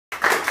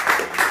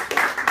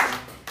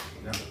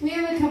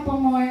couple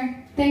more.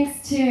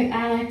 Thanks to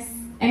Alex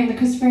and the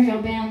Christopher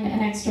Hill Band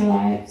and Extra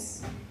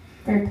Lives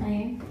for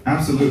playing.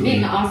 Absolutely.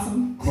 Being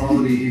awesome.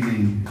 Quality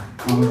evening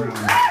all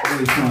around.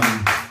 Really fun.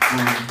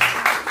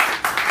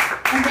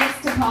 And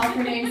thanks to Paul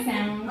for doing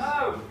sound.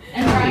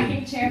 And the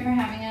rocking chair for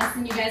having us,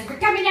 and you guys for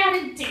coming out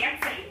and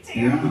dancing too.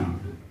 Yeah.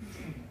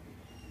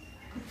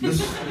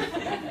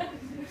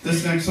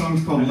 This next song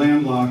is called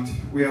Landlocked.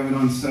 We have it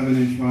on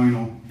 7-inch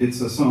vinyl. It's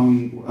a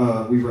song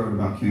we wrote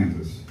about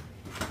Kansas.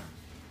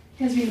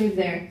 Because we moved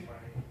there.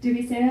 Did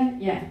we say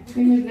that? Yeah.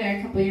 We moved there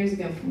a couple years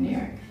ago from New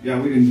York. Yeah,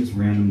 we didn't just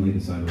randomly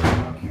decide to write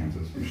about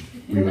Kansas.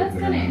 We Well, that's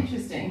lived kind of there.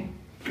 interesting.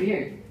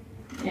 Weird.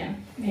 Yeah,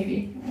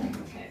 maybe.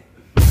 Okay.